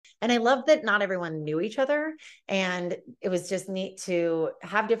And I love that not everyone knew each other. And it was just neat to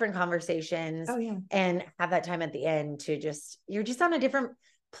have different conversations and have that time at the end to you're just on a different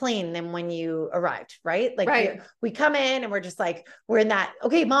plane than when you arrived, right? Like we come in and we're just like, we're in that,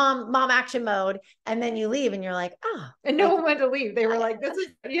 okay, mom action mode. And then you leave and you're like, and no one wanted to leave. They were like,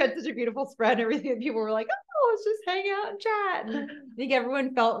 you had such a beautiful spread and everything. And people were like, oh, let's just hang out and chat. And I think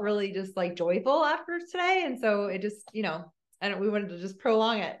everyone felt really just like joyful after today. And so it just, we wanted to just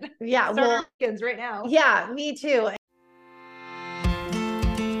prolong it. Yeah. Start our weekends right now. Yeah, me too.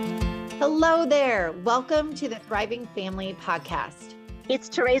 Hello there. Welcome to the Thriving Family Podcast. It's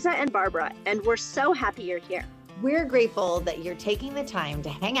Teresa and Barbara, and we're so happy you're here. We're grateful that you're taking the time to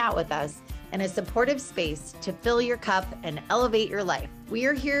hang out with us in a supportive space to fill your cup and elevate your life. We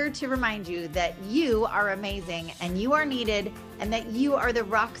are here to remind you that you are amazing and you are needed and that you are the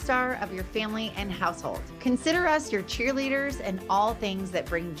rock star of your family and household. Consider us your cheerleaders and all things that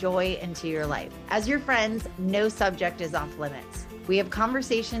bring joy into your life. As your friends, no subject is off limits. We have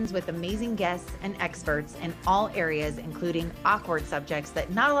conversations with amazing guests and experts in all areas, including awkward subjects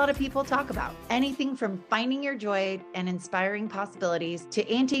that not a lot of people talk about. Anything from finding your joy and inspiring possibilities to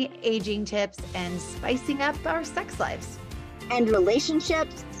anti-aging tips and spicing up our sex lives. And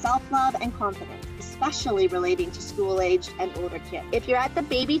relationships, self-love, and confidence, especially relating to school-aged and older kids. If you're at the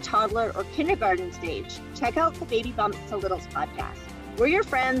baby, toddler, or kindergarten stage, check out the Baby Bumps to Littles podcast. We're your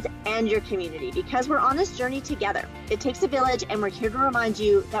friends and your community because we're on this journey together. It takes a village, and we're here to remind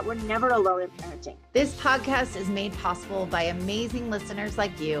you that we're never alone in parenting. This podcast is made possible by amazing listeners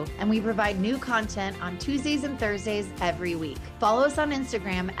like you, and we provide new content on Tuesdays and Thursdays every week. Follow us on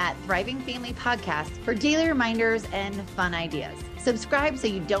Instagram at Thriving Family Podcast for daily reminders and fun ideas. Subscribe so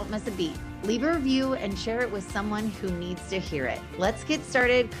you don't miss a beat. Leave a review and share it with someone who needs to hear it. Let's get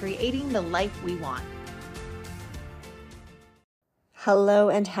started creating the life we want. Hello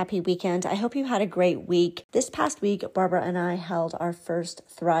and happy weekend. I hope you had a great week. This past week, Barbara and I held our first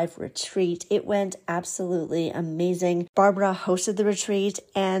Thrive retreat. It went absolutely amazing. Barbara hosted the retreat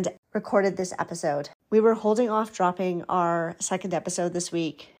and recorded this episode. We were holding off dropping our second episode this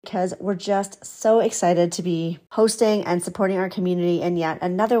week because we're just so excited to be hosting and supporting our community in yet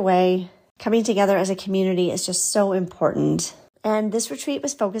another way. Coming together as a community is just so important. And this retreat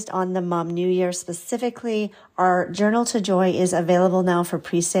was focused on the Mom New Year specifically. Our Journal to Joy is available now for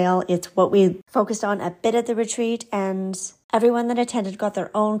pre-sale. It's what we focused on a bit at the retreat, and everyone that attended got their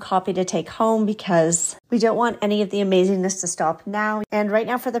own copy to take home because we don't want any of the amazingness to stop now. And right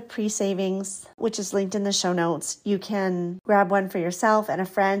now for the pre-savings, which is linked in the show notes, you can grab one for yourself and a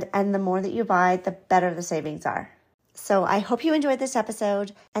friend, and the more that you buy, the better the savings are. So I hope you enjoyed this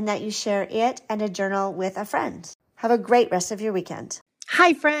episode and that you share it and a journal with a friend. Have a great rest of your weekend.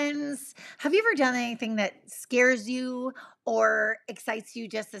 Hi, friends. Have you ever done anything that scares you or excites you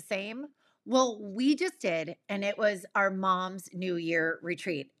just the same? Well, we just did, and it was our Mom's New Year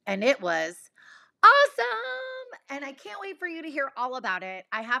retreat, and it was awesome. And I can't wait for you to hear all about it.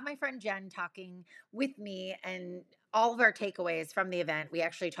 I have my friend Jen talking with me and all of our takeaways from the event. We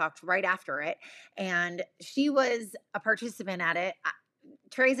actually talked right after it, and she was a participant at it.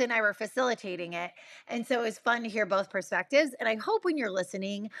 Teresa and I were facilitating it. And so it was fun to hear both perspectives. And I hope when you're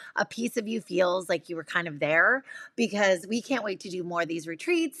listening, a piece of you feels like you were kind of there, because we can't wait to do more of these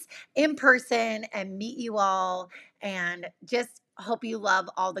retreats in person and meet you all, and just hope you love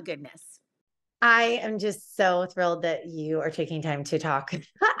all the goodness. I am just so thrilled that you are taking time to talk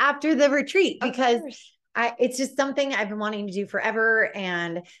after the retreat, because it's just something I've been wanting to do forever.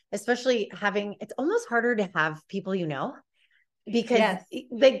 And especially it's almost harder to have people, because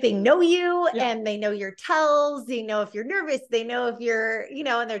like they know you and they know your tells, they know if you're nervous, they know if you're,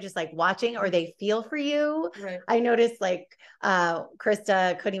 and they're just like watching, or they feel for you. Right. I noticed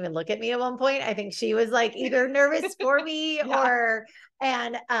Krista couldn't even look at me at one point. I think she was like either nervous for me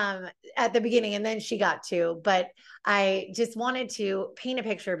at the beginning, and then she got to, but I just wanted to paint a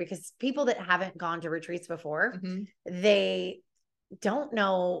picture, because people that haven't gone to retreats before, they don't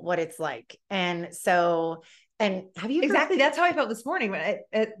know what it's like. And so, and have you exactly? That's how I felt this morning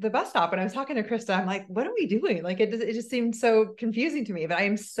at the bus stop when I was talking to Krista. I'm like, what are we doing? Like, it just seemed so confusing to me, but I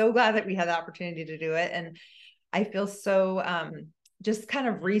am so glad that we had the opportunity to do it. And I feel so just kind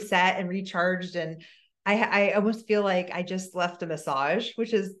of reset and recharged. And I almost feel like I just left a massage,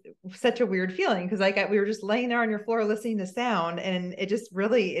 which is such a weird feeling, because we were just laying there on your floor listening to sound, and it just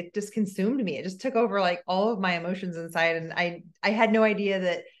consumed me. It just took over like all of my emotions inside. And I had no idea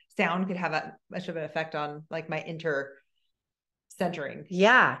that sound could have that much of an effect on like my inner centering.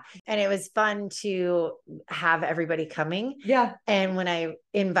 Yeah. And it was fun to have everybody coming. Yeah. And when I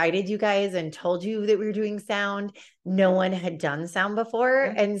invited you guys and told you that we were doing sound, no one had done sound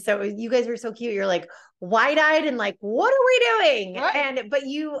before. Yeah. And so you guys were so cute. You're like wide-eyed and like, what are we doing? Right. But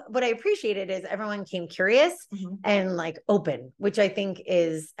what I appreciated is everyone came curious and like open, which I think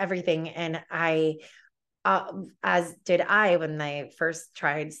is everything. And as did I when I first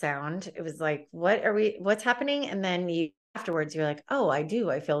tried sound, it was like, what's happening? And then afterwards you're like, oh, I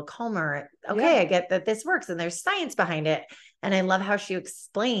feel calmer. Okay. I get that this works and there's science behind it. And I love how she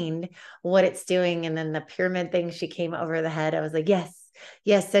explained what it's doing. And then the pyramid thing, she came over the head. I was like, yes,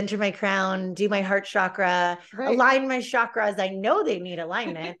 center my crown, do my heart chakra, align my chakras. I know they need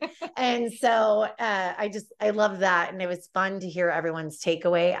alignment. And so I love that. And it was fun to hear everyone's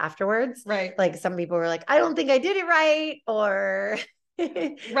takeaway afterwards. Right. Like some people were like, I don't think I did it right. Or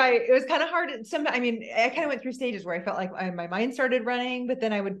right. It was kind of hard. I mean, I kind of went through stages where I felt like my mind started running, but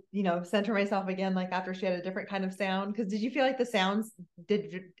then I would, center myself again, like after she had a different kind of sound. Cause did you feel like the sounds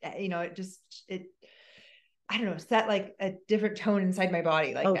I don't know, set like a different tone inside my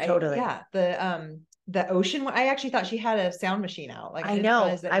body. Like, totally. The ocean. I actually thought she had a sound machine out. Like, I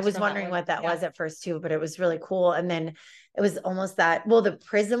know, I was wondering what that was at first too, but it was really cool. And then it was almost the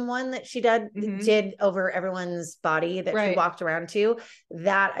prism one that she did over everyone's body that she walked around to,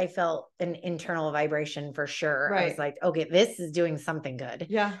 that I felt an internal vibration for sure. Right. I was like, okay, this is doing something good.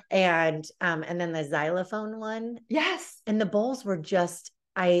 Yeah. And then the xylophone one. Yes. And the bowls were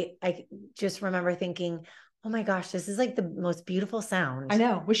I just remember thinking, oh my gosh, this is like the most beautiful sound. I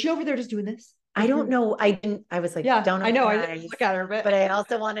know. Was she over there just doing this? I don't know. I was like, don't I know. I didn't look at her, but I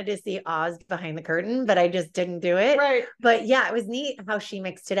also wanted to see Oz behind the curtain, but I just didn't do it. Right. But yeah, it was neat how she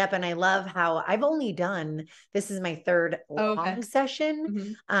mixed it up. And I love how I've only this is my third long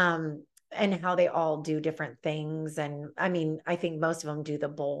session. And how they all do different things. And I mean, I think most of them do the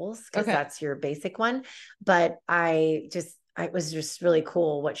bowls because that's your basic one. But it was just really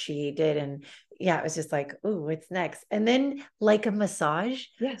cool what she did. And yeah, it was just like, ooh, what's next? And then like a massage.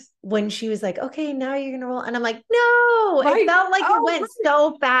 Yes. When she was like, okay, now you're going to roll. And I'm like, no, it felt like it went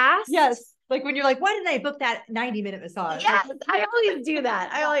so fast. Yes. Like when you're like, why didn't I book that 90-minute massage? Yes, I always do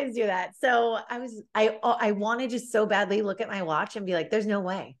that. So I wanted to so badly look at my watch and be like, there's no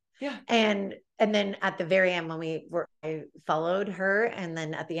way. Yeah. And then at the very end, I followed her. And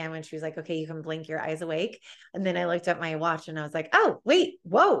then at the end, when she was like, okay, you can blink your eyes awake. And then I looked at my watch and I was like, oh, wait,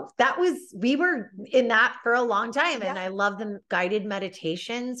 whoa, we were in that for a long time. And I love the guided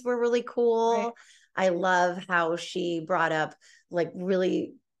meditations were really cool. Right. I love how she brought up like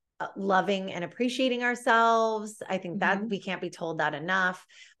really loving and appreciating ourselves. I think that we can't be told that enough.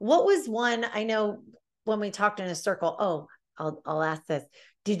 What was one, I know when we talked in a circle, I'll ask this.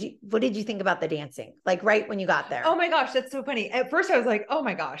 What did you think about the dancing? Like right when you got there? Oh my gosh, that's so funny. At first I was like, oh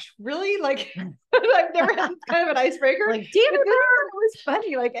my gosh, really? Like I've never had kind of an icebreaker. Like, damn it, it was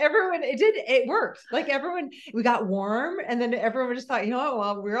funny. Like everyone, it worked. Like we got warm and then everyone just thought,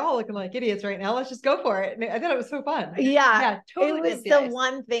 well, we're all looking like idiots right now. Let's just go for it. And I thought it was so fun. Yeah, totally. It was the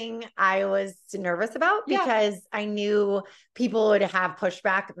one thing I was nervous about because I knew people would have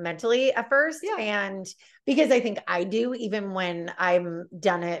pushback mentally at first. Yeah. And because I think I do, even when I'm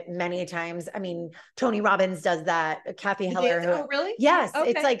done it many times. I mean, Tony Robbins does that. Kathy Heller. Oh, really? Yes. Okay.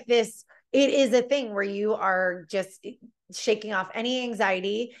 It's like this. It is a thing where you are just shaking off any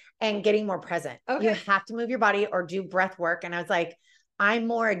anxiety and getting more present. Okay. You have to move your body or do breath work. And I was like, I'm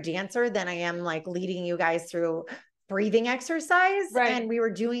more a dancer than I am like leading you guys through breathing exercise. Right. And we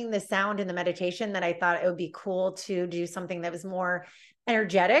were doing the sound and the meditation that I thought it would be cool to do something that was more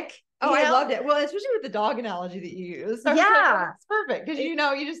energetic. Oh, I loved it. Well, especially with the dog analogy that you use. Yeah. It's perfect. Because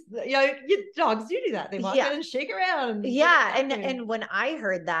dogs do that. They walk in and shake around. Yeah. And when I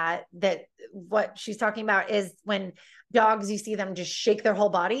heard that what she's talking about is when dogs, you see them just shake their whole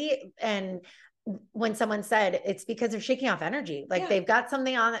body. And when someone said it's because they're shaking off energy, like they've got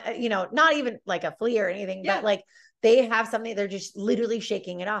something on, not even like a flea or anything, but like they have something, they're just literally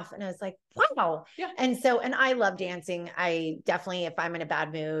shaking it off. And I was like, wow. Yeah. And I love dancing. I definitely, if I'm in a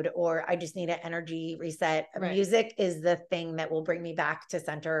bad mood or I just need an energy reset, music is the thing that will bring me back to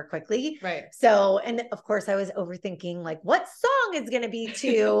center quickly. Right. So, and of course I was overthinking like what song is going to be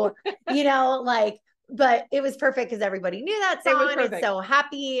to, but it was perfect because everybody knew that song. It's so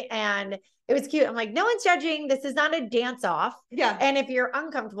happy and it was cute. I'm like, no one's judging. This is not a dance off. Yeah. And if you're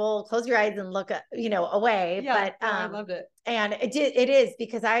uncomfortable, close your eyes and look, away. Yeah, but I loved it. And it is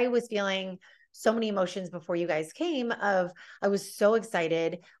because I was feeling so many emotions before you guys came of, I was so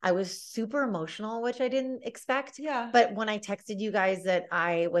excited. I was super emotional, which I didn't expect. Yeah. But when I texted you guys that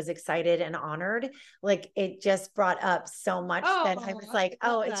I was excited and honored, like it just brought up so much that I was like,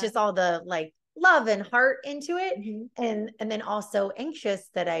 oh, it's just all the like love and heart into it. And then also anxious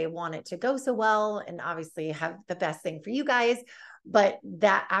that I want it to go so well and obviously have the best thing for you guys. But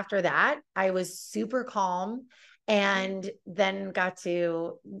that after that, I was super calm and then got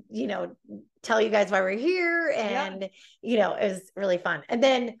to, you know, tell you guys why we're here. And, you know, it was really fun. And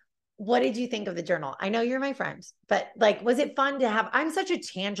then what did you think of the journal? I know you're my friend, but like, was it fun to have? I'm such a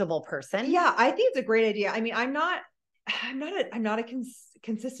tangible person. Yeah, I think it's a great idea. I mean, I'm not a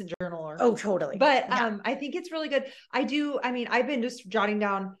consistent journaler. Oh, totally. But I think it's really good. I mean, I've been just jotting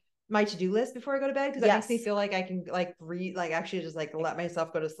down my to-do list before I go to bed because that makes me feel like I can like read, like actually just like let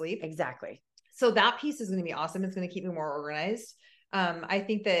myself go to sleep. Exactly. So that piece is going to be awesome. It's going to keep me more organized. I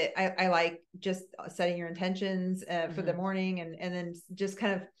think that I like just setting your intentions for the morning and then just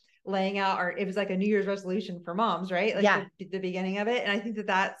kind of laying out it was like a New Year's resolution for moms, right? Like the beginning of it. And I think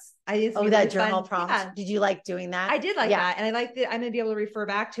that it's that really journal prompt. Yeah. Did you like doing that? I did like that. And I like that I'm going to be able to refer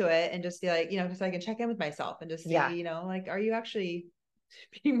back to it and just be like, you know, so I can check in with myself and just see, you know, like, are you actually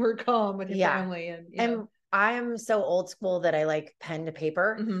being more calm with your family? And, you know. I am so old school that I like pen to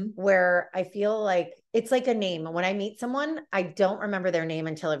paper where I feel like it's like a name. When I meet someone, I don't remember their name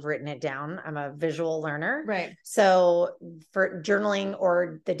until I've written it down. I'm a visual learner. Right. So for journaling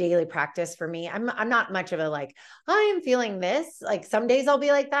or the daily practice for me, I'm not much of a like, I am feeling this. Like some days I'll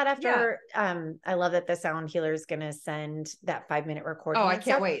be like that after, I love that the sound healer is going to send that 5-minute recording. Oh, I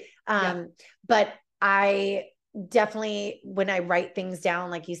can't wait. But I definitely, when I write things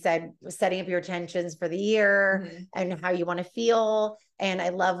down, like you said, setting up your intentions for the year and how you want to feel. And I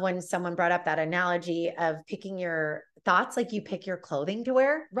love when someone brought up that analogy of picking your thoughts, like you pick your clothing to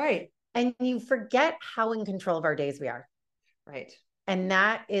wear. Right. And you forget how in control of our days we are. Right. And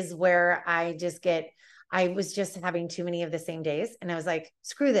that is where I was just having too many of the same days. And I was like,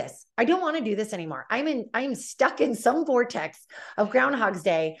 screw this. I don't want to do this anymore. I'm stuck in some vortex of Groundhog's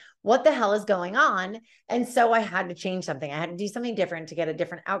Day. What the hell is going on? And so I had to change something. I had to do something different to get a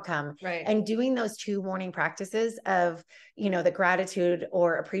different outcome. Right. And doing those 2 morning practices of, you know, the gratitude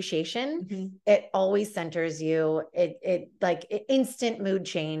or appreciation, it always centers you. It like instant mood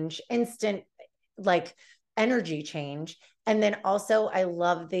change, instant like energy change. And then also I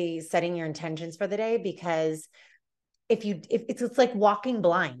love the setting your intentions for the day, because if it's like walking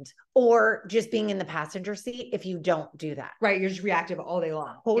blind or just being in the passenger seat, if you don't do that. Right. You're just reactive all day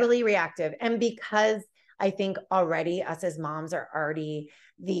long. Totally reactive. And because I think already us as moms are already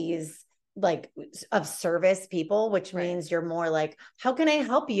these like of service people, which means you're more like, how can I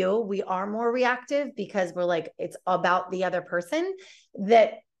help you? We are more reactive because we're like, it's about the other person.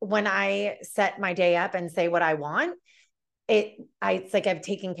 That when I set my day up and say what I want, it's like I've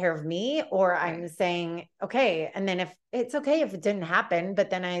taken care of me, or I'm saying, okay. And then if it's okay if it didn't happen, but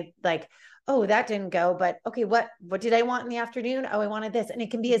then I like, oh, that didn't go, but okay, what did I want in the afternoon? Oh, I wanted this. And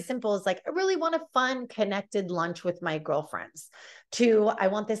it can be as simple as like, I really want a fun, connected lunch with my girlfriends, to, I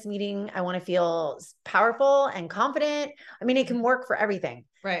want this meeting. I want to feel powerful and confident. I mean, it can work for everything.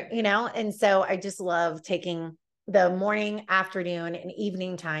 Right. You know? And so I just love taking the morning, afternoon, and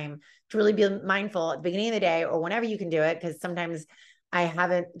evening time to really be mindful at the beginning of the day or whenever you can do it. Cause sometimes I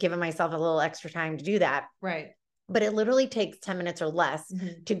haven't given myself a little extra time to do that. Right. But it literally takes 10 minutes or less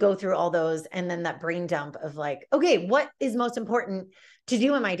to go through all those. And then that brain dump of like, okay, what is most important to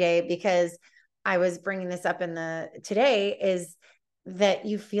do in my day? Because I was bringing this up today is that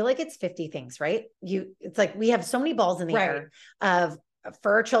you feel like it's 50 things, right? It's like, we have so many balls in the air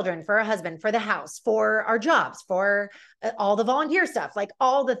for our children, for our husband, for the house, for our jobs, for all the volunteer stuff, like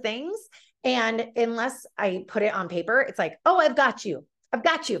all the things. And unless I put it on paper, it's like, oh, I've got you.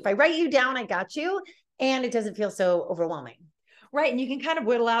 If I write you down, I got you. And it doesn't feel so overwhelming. Right. And you can kind of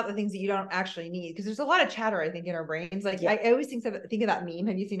whittle out the things that you don't actually need, because there's a lot of chatter, I think, in our brains. Like I always think of that meme.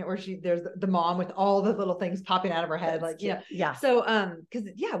 Have you seen it where there's the mom with all the little things popping out of her head? That's like, yeah. So, cause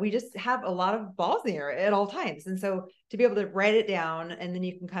we just have a lot of balls in the air at all times. And so to be able to write it down, and then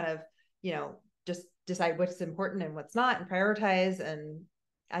you can kind of, just decide what's important and what's not, and prioritize. And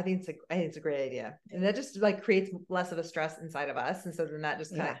I think it's a great idea. And that just like creates less of a stress inside of us. And so then that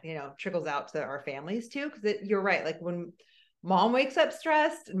just kind of, trickles out to our families too. Cause you're right. Like when mom wakes up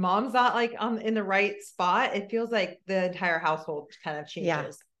stressed, mom's not like in the right spot, it feels like the entire household kind of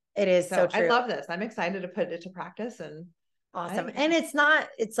changes. Yeah, it is so true. I love this. I'm excited to put it to practice. And awesome. And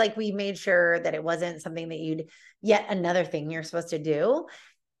it's like we made sure that it wasn't something that yet another thing you're supposed to do,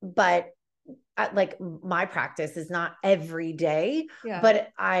 but like my practice is not every day, Yeah. but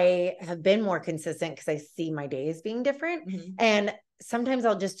I have been more consistent because I see my days being different. Mhm. And sometimes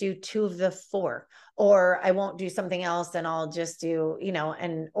I'll just do 2 of the 4, or I won't do something else and I'll just do,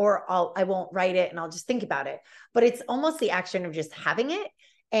 I won't write it and I'll just think about it. But it's almost the action of just having it.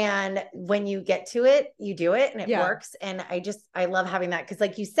 And when you get to it, you do it and it works. And I love having that. Cause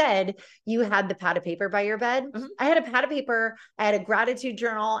like you said, you had the pad of paper by your bed. Mhm. I had a pad of paper. I had a gratitude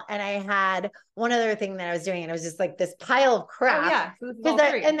journal, and I had one other thing that I was doing. And it was just like this pile of crap. Oh, yeah. So this is all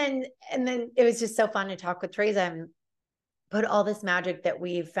three. And then it was just so fun to talk with Teresa and put all this magic that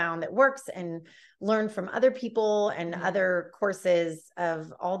we've found that works and learn from other people and other courses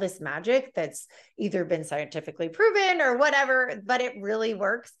of all this magic that's either been scientifically proven or whatever, but it really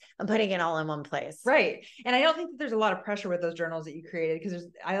works. I'm putting it all in one place. Right. And I don't think that there's a lot of pressure with those journals that you created, because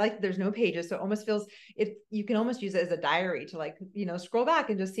there's no pages. So it almost feels, you can almost use it as a diary to scroll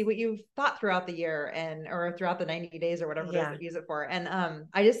back and just see what you've thought throughout the year or throughout the 90 days or whatever it is that you use it for. And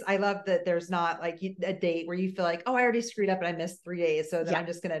I love that there's not like a date where you feel like, oh, I already screwed up and I missed 3 days. So then I'm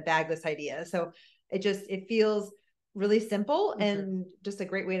just going to bag this idea. So it feels really simple and just a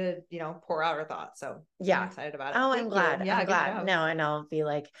great way to, pour out our thoughts. So I'm excited about it. Oh, Thank I'm you. glad. Yeah, I'm good glad. job. No, and I'll be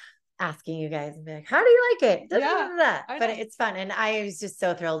like asking you guys and be like, how do you like it? But it's fun. And I was just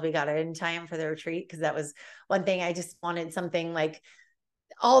so thrilled we got it in time for the retreat, because that was one thing. I just wanted something like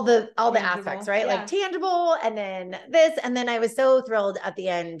all the aspects, right? Like tangible, and then this, and then I was so thrilled at the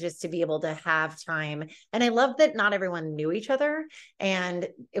end just to be able to have time. And I love that not everyone knew each other, and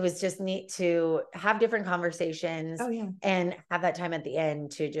it was just neat to have different conversations and have that time at the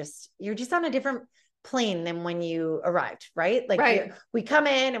end to you're just on a different plane than when you arrived, right? Like we come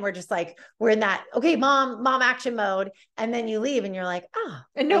in and we're just like, we're in that, okay, mom action mode. And then you leave and you're like,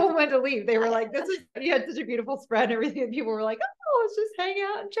 and no one wanted to leave. They were like, you had such a beautiful spread and everything. And people were like, oh, let's just hang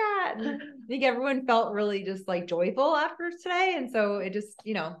out and chat. And I think everyone felt really just like joyful after today. And so it just,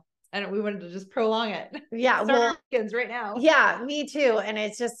 we wanted to just prolong it. Yeah. Start our weekends right now. Yeah, me too. And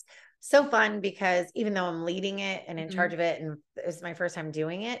it's just so fun because even though I'm leading it and in charge of it, and it was my first time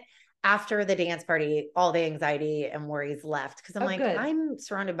doing it, after the dance party, all the anxiety and worries left, because I'm I'm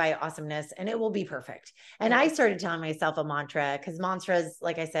surrounded by awesomeness and it will be perfect. And I started telling myself a mantra, because mantras,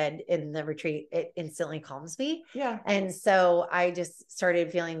 like I said, in the retreat, it instantly calms me. Yeah. And so I just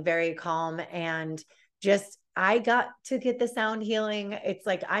started feeling very calm, and I got to get the sound healing. It's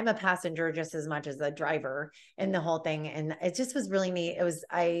like I'm a passenger just as much as a driver in the whole thing. And it just was really neat.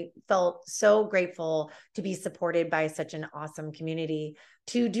 I felt so grateful to be supported by such an awesome community,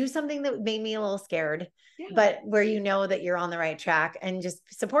 to do something that made me a little scared, but where that you're on the right track, and just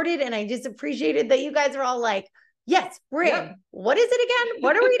supported. And I just appreciated that you guys are all like, yes, we're in. What is it again?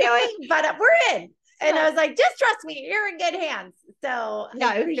 What are we doing? But we're in. And I was like, just trust me, you're in good hands. So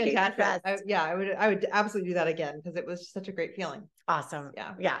yeah, it was fantastic. I would absolutely do that again, because it was such a great feeling. Awesome.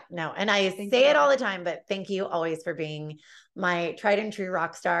 Yeah. No. And I say it all the time, but thank you always for being my tried and true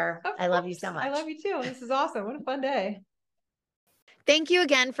rock star. I love you so much. I love you too. This is awesome. What a fun day. Thank you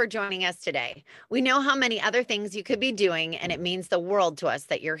again for joining us today. We know how many other things you could be doing, and it means the world to us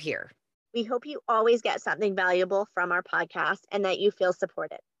that you're here. We hope you always get something valuable from our podcast and that you feel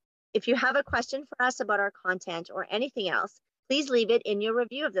supported. If you have a question for us about our content or anything else, please leave it in your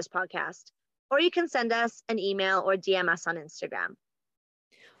review of this podcast, or you can send us an email or DM us on Instagram.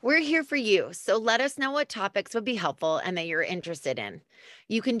 We're here for you, so let us know what topics would be helpful and that you're interested in.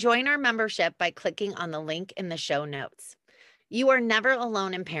 You can join our membership by clicking on the link in the show notes. You are never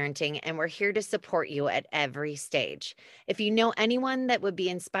alone in parenting, and we're here to support you at every stage. If you know anyone that would be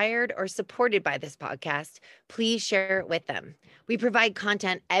inspired or supported by this podcast, please share it with them. We provide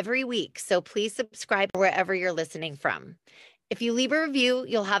content every week, so please subscribe wherever you're listening from. If you leave a review,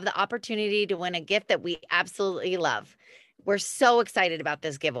 you'll have the opportunity to win a gift that we absolutely love. We're so excited about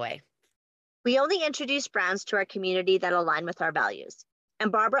this giveaway. We only introduce brands to our community that align with our values.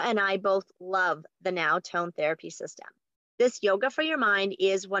 And Barbara and I both love the Now Tone Therapy System. This yoga for your mind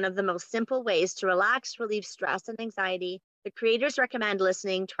is one of the most simple ways to relax, relieve stress and anxiety. The creators recommend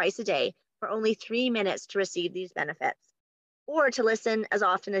listening twice a day for only 3 minutes to receive these benefits, or to listen as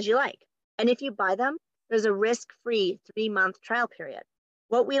often as you like. And if you buy them, there's a risk-free 3-month trial period.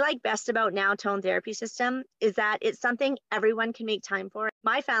 What we like best about Now Tone Therapy System is that it's something everyone can make time for.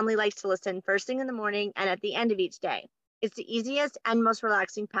 My family likes to listen first thing in the morning and at the end of each day. It's the easiest and most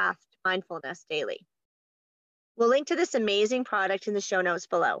relaxing path to mindfulness daily. We'll link to this amazing product in the show notes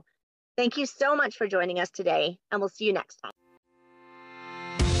below. Thank you so much for joining us today, and we'll see you next time.